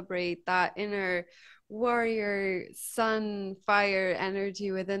celebrate that inner warrior sun fire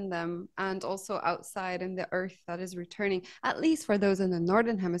energy within them, and also outside in the earth that is returning, at least for those in the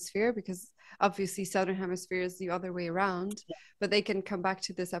northern hemisphere, because obviously southern hemisphere is the other way around, but they can come back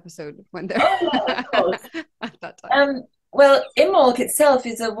to this episode when they're at that time. Well, Imbolc itself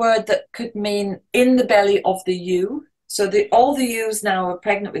is a word that could mean in the belly of the ewe. So all the ewes now are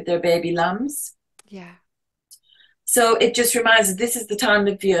pregnant with their baby lambs. Yeah. So it just reminds us this is the time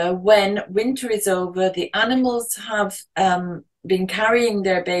of year when winter is over, the animals have been carrying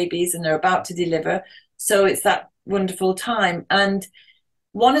their babies and they're about to deliver. So it's that wonderful time. And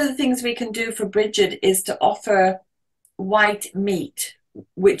one of the things we can do for Bridget is to offer white meat,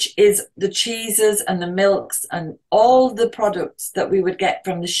 which is the cheeses and the milks and all the products that we would get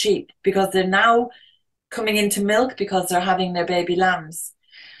from the sheep, because they're now coming into milk because they're having their baby lambs.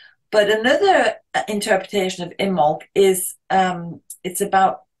 But another interpretation of Imbolc is it's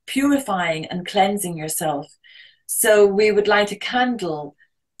about purifying and cleansing yourself. So we would light a candle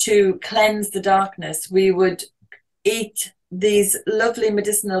to cleanse the darkness. We would eat these lovely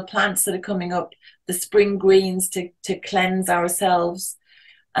medicinal plants that are coming up, the spring greens, to cleanse ourselves.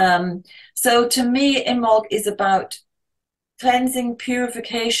 So to me, Imbolc is about cleansing,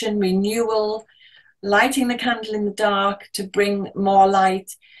 purification, renewal, lighting the candle in the dark to bring more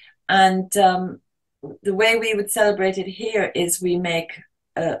light. And the way we would celebrate it here is we make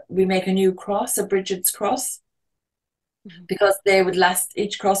a new cross, a Bridget's cross, because they would last.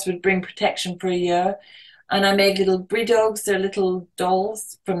 Each cross would bring protection for a year. And I make little bridogs, they're little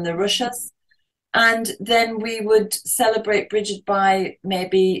dolls from the Russias. And then we would celebrate Bridget by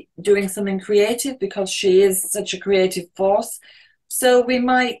maybe doing something creative, because she is such a creative force. So we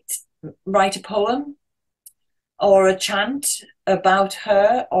might write a poem or a chant about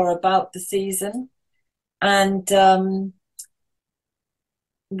her or about the season. And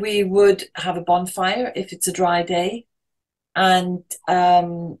we would have a bonfire if it's a dry day. And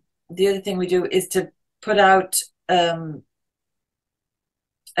the other thing we do is to put out a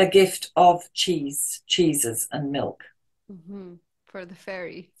gift of cheeses and milk. For the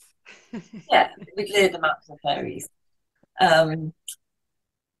fairies. Yeah, we lay them out for fairies.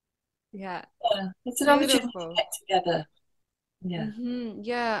 Yeah, it's an opportunity to get together. Yeah.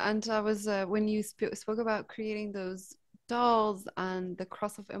 Yeah, and I was when you spoke about creating those dolls and the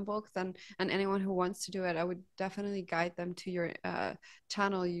cross of inbox, and anyone who wants to do it, I would definitely guide them to your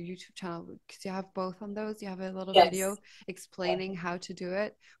channel, your YouTube channel, because you have both on those. You have a little video Yes. explaining how to do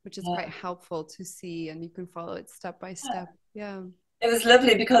it, which is Yeah. quite helpful to see, and you can follow it step by step. Yeah. It was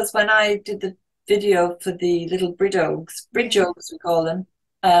lovely because when I did the video for the little bridge Yeah. oaks we call them,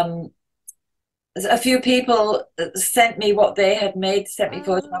 um, a few people sent me what they had made, sent me Oh,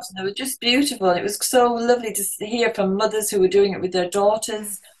 photographs, and they were just beautiful. And it was so lovely to hear from mothers who were doing it with their daughters,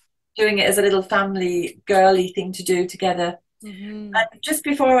 yes. doing it as a little family girly thing to do together. Mm-hmm. And just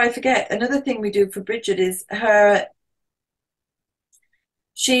before I forget, another thing we do for Bridget is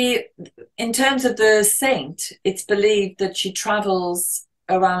she, in terms of the saint, it's believed that she travels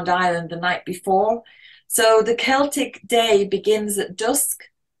around Ireland the night before. So the Celtic day begins at dusk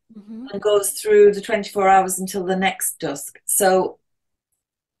Mm-hmm. and goes through the 24 hours until the next dusk. So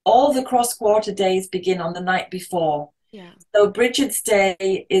all the cross quarter days begin on the night before. Yeah. So Bridget's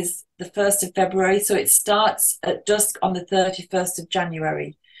Day is the 1st of February. So it starts at dusk on the 31st of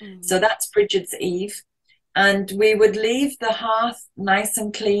January. Mm-hmm. So that's Bridget's Eve. And we would leave the hearth nice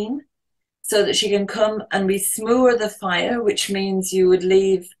and clean so that she can come, and we smoor the fire, which means you would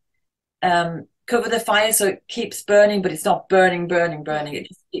leave, cover the fire so it keeps burning, but it's not burning, burning, Yeah. burning. It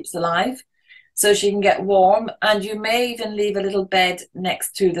just keeps alive so she can get warm. And you may even leave a little bed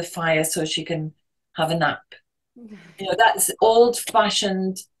next to the fire so she can have a nap. You know, that's old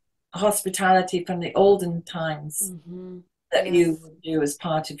fashioned hospitality from the olden times Mm-hmm. that you Yes. would do as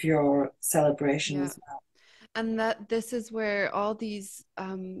part of your celebration Yeah. as well. And that this is where all these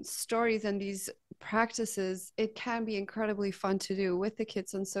stories and these practices, it can be incredibly fun to do with the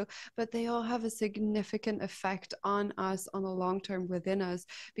kids, and so, but they all have a significant effect on us on the long term within us,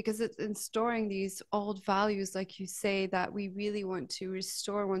 because it's installing these old values, like you say, that we really want to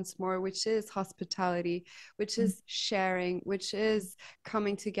restore once more, which is hospitality, which is sharing, which is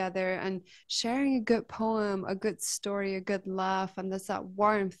coming together and sharing a good poem, a good story, a good laugh, and that's that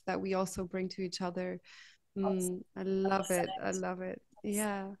warmth that we also bring to each other. I love it. I love it.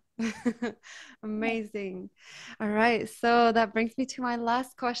 Yeah. Amazing. All right. So that brings me to my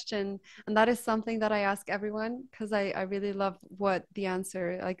last question. And that is something that I ask everyone because I really love what the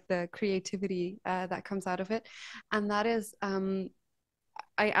answer, like the creativity that comes out of it. And that is I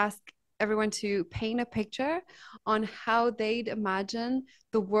ask everyone to paint a picture on how they'd imagine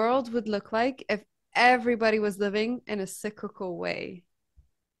the world would look like if everybody was living in a cyclical way.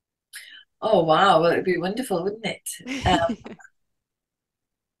 Oh, wow. Well, it'd be wonderful, wouldn't it?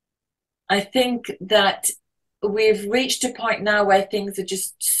 I think that we've reached a point now where things are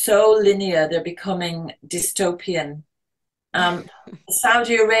just so linear, they're becoming dystopian.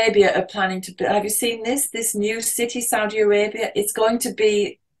 Saudi Arabia are planning to, have you seen this new city, Saudi Arabia? It's going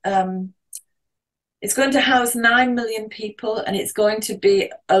to house 9 million people, and it's going to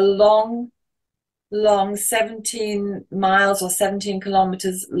be a long, long 17 miles or 17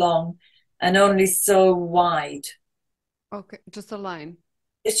 kilometers long and only so wide. Okay, just a line.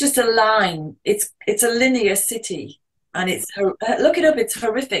 It's just a line. It's a linear city, and look it up. It's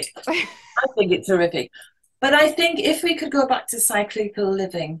horrific. I think it's horrific. But I think if we could go back to cyclical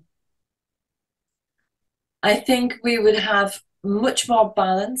living, I think we would have much more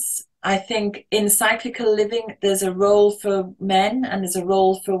balance. I think in cyclical living, there's a role for men and there's a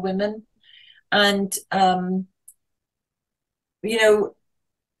role for women. And, you know,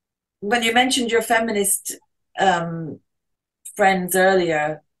 when you mentioned your feminist um, friends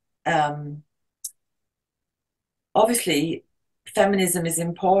earlier, um, obviously feminism is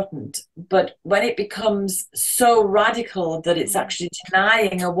important, but when it becomes so radical that it's Mm, actually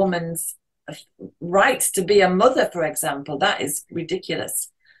denying a woman's right to be a mother, for example, that is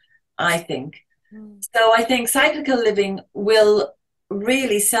ridiculous, I think. mm, So I think cyclical living will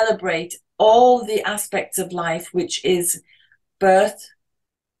really celebrate all the aspects of life, which is birth,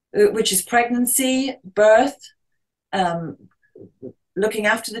 which is pregnancy, birth, um, looking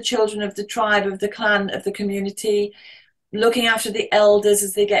after the children of the tribe, of the clan, of the community, looking after the elders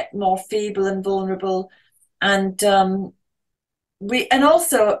as they get more feeble and vulnerable. And and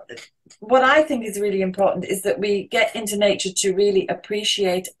also what I think is really important is that we get into nature to really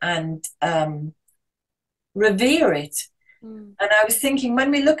appreciate and revere it. mm. And I was thinking,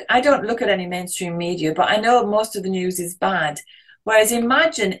 when we look, I don't look at any mainstream media, but I know most of the news is bad. Whereas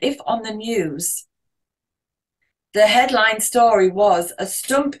imagine if on the news the headline story was a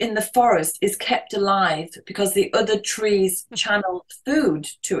stump in the forest is kept alive because the other trees channeled food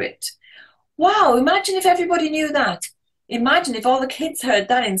to it. Wow, imagine if everybody knew that. Imagine if all the kids heard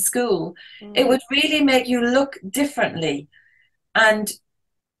that in school. It Mm. would really make you look differently. And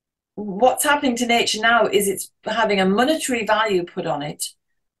what's happening to nature now is it's having a monetary value put on it,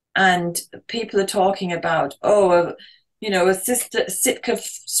 and people are talking about, oh, a Sitka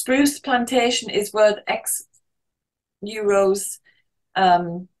spruce plantation is worth X euros.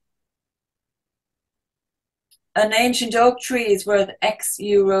 An ancient oak tree is worth X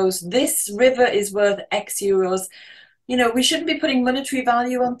euros. This river is worth X euros. We shouldn't be putting monetary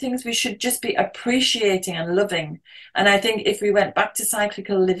value on things. We should just be appreciating and loving. And I think if we went back to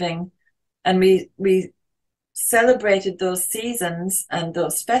cyclical living and we celebrated those seasons and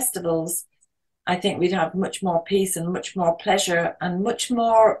those festivals, I think we'd have much more peace and much more pleasure and much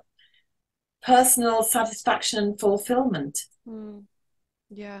more personal satisfaction and fulfillment. Mm.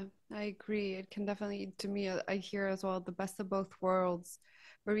 Yeah, I agree. It can definitely, to me, I hear as well the best of both worlds,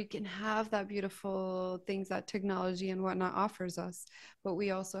 where we can have that beautiful things that technology and whatnot offers us, but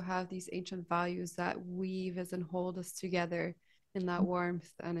we also have these ancient values that weave us and hold us together in that warmth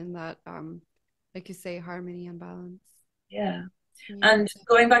and in that, like you say, harmony and balance. Yeah. Yeah. And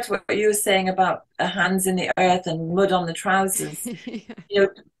going back to what you were saying about hands in the earth and mud on the trousers, Yeah.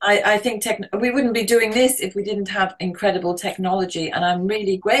 I think we wouldn't be doing this if we didn't have incredible technology. And I'm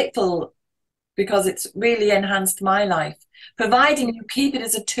really grateful because it's really enhanced my life, providing you keep it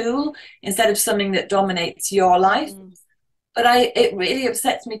as a tool instead of something that dominates your life. Mm. But it really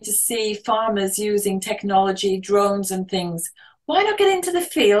upsets me to see farmers using technology, drones and things. Why not get into the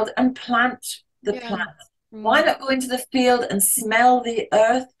field and plant the Yeah. plant? Why Mm. not go into the field and smell the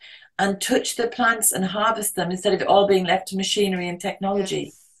earth and touch the plants and harvest them instead of it all being left to machinery and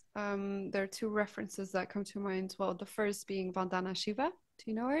technology? Yes. There are two references that come to mind. Well, the first being Vandana Shiva. Do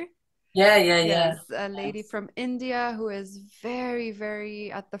you know her? Yeah, yeah, yeah. Yes, a lady Yes, from India who is very,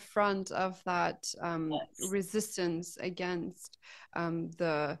 very at the front of that yes. resistance against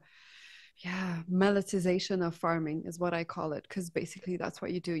the militarization of farming is what I call it, because basically that's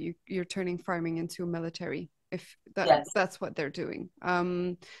what you do. You're turning farming into a military, if Yes. that's what they're doing.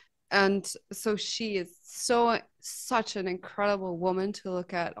 And so she is such an incredible woman to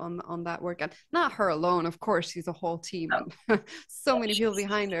look at on that work, and not her alone, of course. She's a whole team and so many people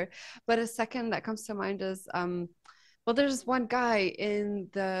behind her. But a second that comes to mind is well, there's one guy in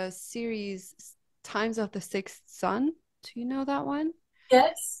the series Times of the Sixth Sun. Do you know that one?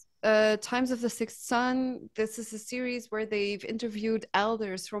 Yes. Times of the Sixth Sun. This is a series where they've interviewed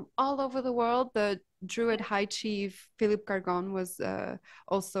elders from all over the world. The Druid High Chief Philip Gargon was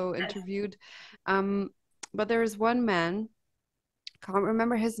also interviewed. Um, but there is one man, can't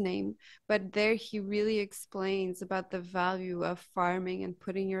remember his name, but there he really explains about the value of farming and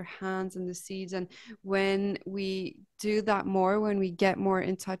putting your hands in the seeds. And when we do that more, when we get more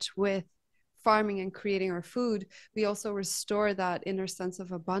in touch with farming and creating our food, we also restore that inner sense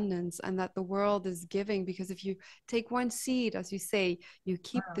of abundance and that the world is giving. Because if you take one seed, as you say, you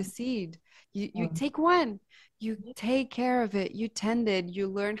keep the seed. You Mm. take one, you take care of it, you tend it, you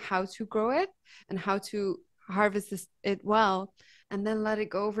learn how to grow it and how to harvest it well, and then let it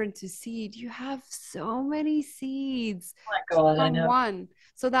go over into seed. You have so many seeds Oh my God, I from know. one.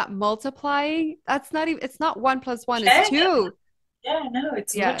 So that multiplying, that's not even, it's not one plus one, it's Yeah, two. yeah, no,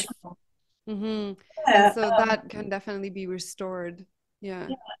 it's much Yes. more. Mm-hmm. And Yeah, so that can definitely be restored. Yeah.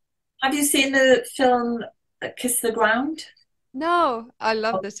 yeah. Have you seen the film Kiss the Ground? No, I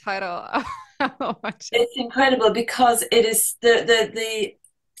love the title. I'll watch it. It's incredible because it is the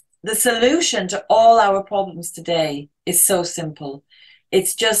solution to all our problems today is so simple.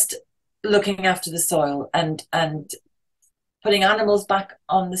 It's just looking after the soil and putting animals back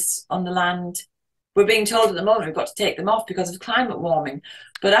on the land. We're being told at the moment we've got to take them off because of climate warming,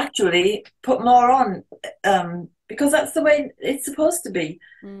 but actually put more on because that's the way it's supposed to be.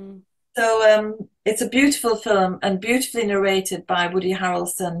 Mm, So it's a beautiful film and beautifully narrated by Woody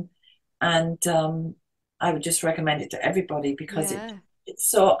Harrelson, and I would just recommend it to everybody because yeah, it's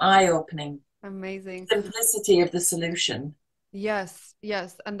so eye-opening. amazing. Simplicity of the solution. Yes,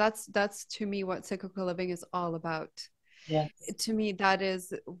 yes. And that's to me what cyclical living is all about. Yes. To me, that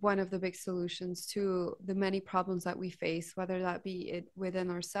is one of the big solutions to the many problems that we face, whether that be it within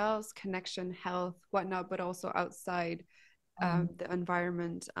ourselves, connection, health, whatnot, but also outside Mm, the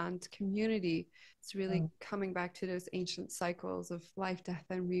environment and community. It's really mm, coming back to those ancient cycles of life, death,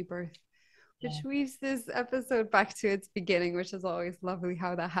 and rebirth, yeah. which weaves this episode back to its beginning, which is always lovely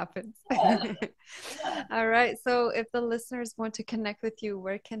how that happens. Yeah. Yeah. All right. So, if the listeners want to connect with you,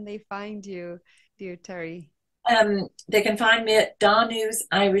 where can they find you, dear Terri? They can find me at Danu's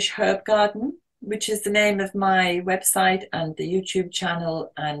Irish Herb Garden, which is the name of my website and the YouTube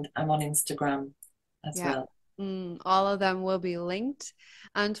channel, and I'm on Instagram as Yeah. well. All of them will be linked.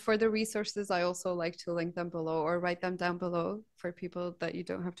 And for the resources, I also like to link them below or write them down below for people that you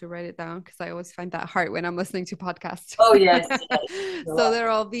don't have to write it down, because I always find that hard when I'm listening to podcasts. Oh, yes. So there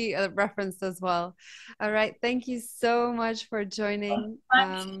will be a reference as well. All right. Thank you so much for joining.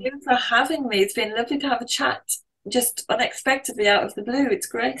 Thank you for having me. It's been lovely to have a chat just unexpectedly out of the blue. It's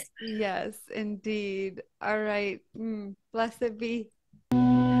great. Yes, indeed. All right. Blessed be.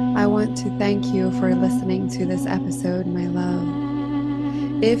 I want to thank you for listening to this episode, my love.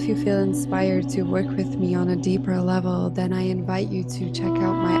 If you feel inspired to work with me on a deeper level, then I invite you to check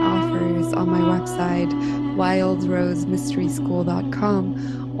out my offers on my website,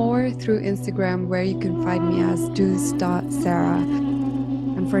 wildrosemysteryschool.com, or through Instagram, where you can find me as douce.sarah.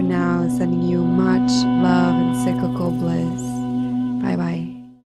 And for now, sending you